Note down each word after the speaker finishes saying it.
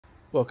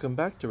Welcome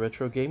back to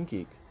Retro Game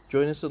Geek.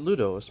 Join us at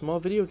Ludo, a small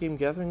video game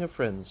gathering of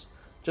friends,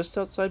 just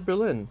outside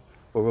Berlin,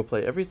 where we'll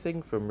play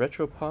everything from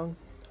retro Pong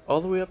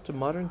all the way up to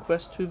modern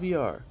Quest 2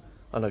 VR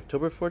on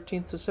October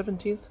 14th to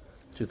 17th,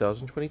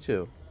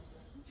 2022.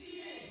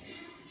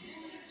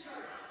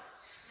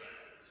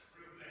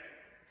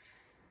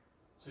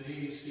 So here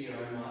you see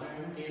our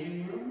modern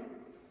gaming room.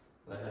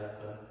 I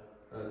have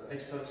an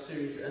Xbox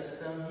Series S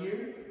down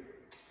here,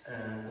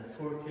 and a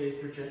 4K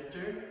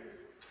projector,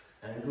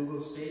 and Google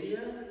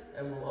Stadia,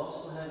 and we'll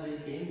also have a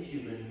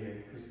GameCube in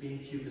here, because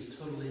GameCube is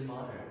totally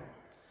modern.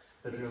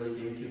 But really,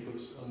 GameCube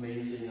looks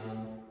amazing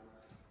on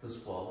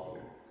this wall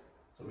here,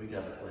 so we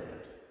gotta play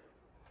it.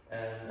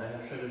 And I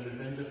have Shredder's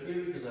Revenge up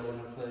here because I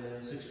want to play a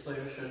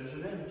 6-player Shredder's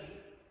Revenge.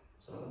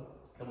 So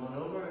come on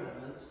over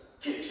and let's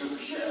kick some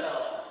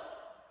shell!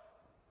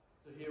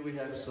 So here we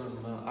have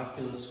some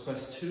Oculus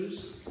Quest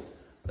 2s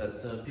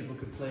that people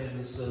could play in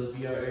this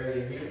VR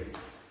area here.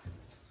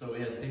 So we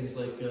have things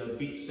like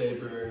Beat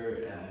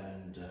Saber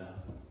and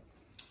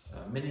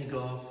mini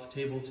golf,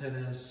 table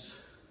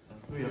tennis.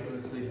 We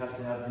obviously have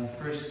to have the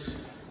first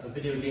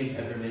video game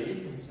ever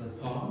made. It's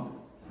Pong.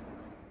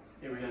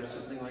 Here we have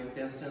something like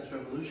Dance Dance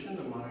Revolution,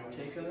 a modern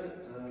take on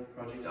it,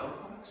 Project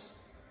Alpha.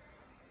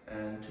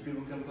 And 2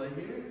 people can play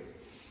here.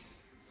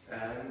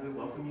 And we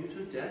welcome you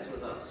to dance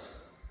with us.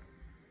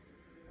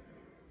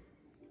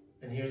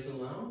 And here's the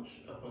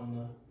lounge up on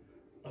the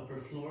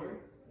upper floor.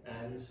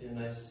 And you see a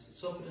nice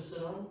sofa to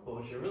sit on, but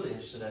what you're really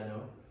interested in, I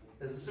know,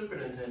 is the Super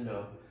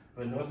Nintendo.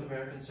 A North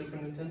American Super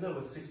Nintendo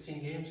with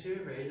 16 games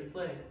here ready to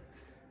play.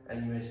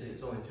 And you may say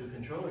it's only 2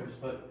 controllers,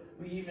 but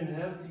we even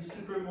have the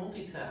Super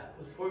Multi-Tap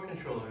with 4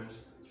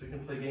 controllers. So we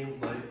can play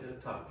games like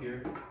Top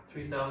Gear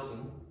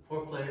 3000,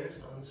 4 players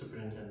on the Super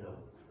Nintendo.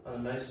 On a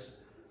nice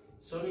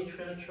Sony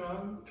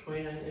Trinitron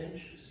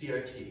 29-inch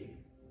CRT.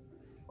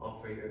 All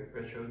for your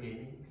retro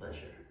gaming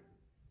pleasure.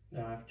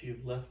 Now after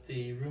you've left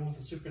the room with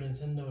the Super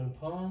Nintendo and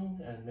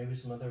Pong, and maybe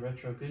some other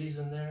retro goodies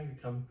in there,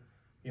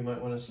 you might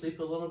want to sleep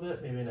a little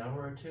bit, maybe an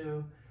hour or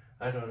 2.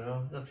 I don't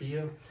know, up to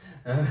you.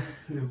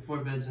 We have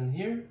 4 beds in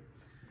here,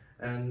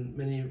 and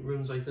many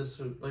rooms like this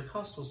are like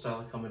hostel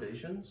style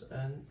accommodations,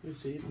 and you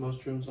see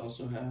most rooms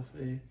also have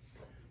a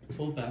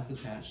full bath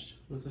attached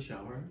with a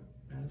shower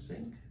and a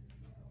sink.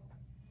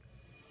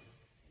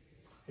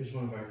 Here's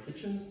one of our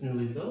kitchens,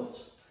 newly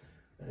built,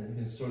 and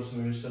you can store some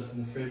of your stuff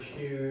in the fridge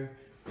here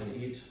and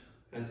eat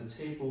at the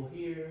table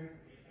here.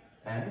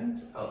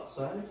 And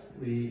outside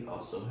we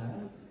also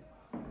have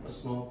a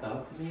small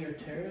balcony or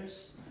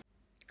terrace.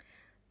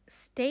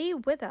 Stay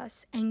with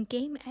us and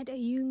game at a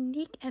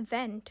unique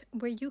event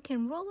where you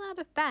can roll out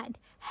of bed,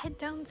 head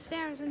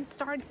downstairs and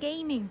start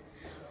gaming.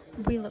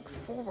 We look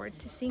forward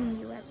to seeing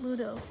you at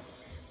Ludo.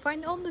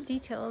 Find all the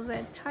details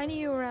at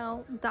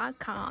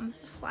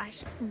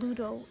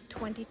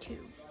tinyurl.com/Ludo22.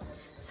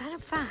 Sign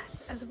up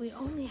fast as we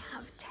only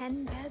have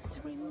 10 beds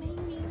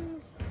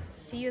remaining.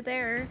 See you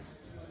there.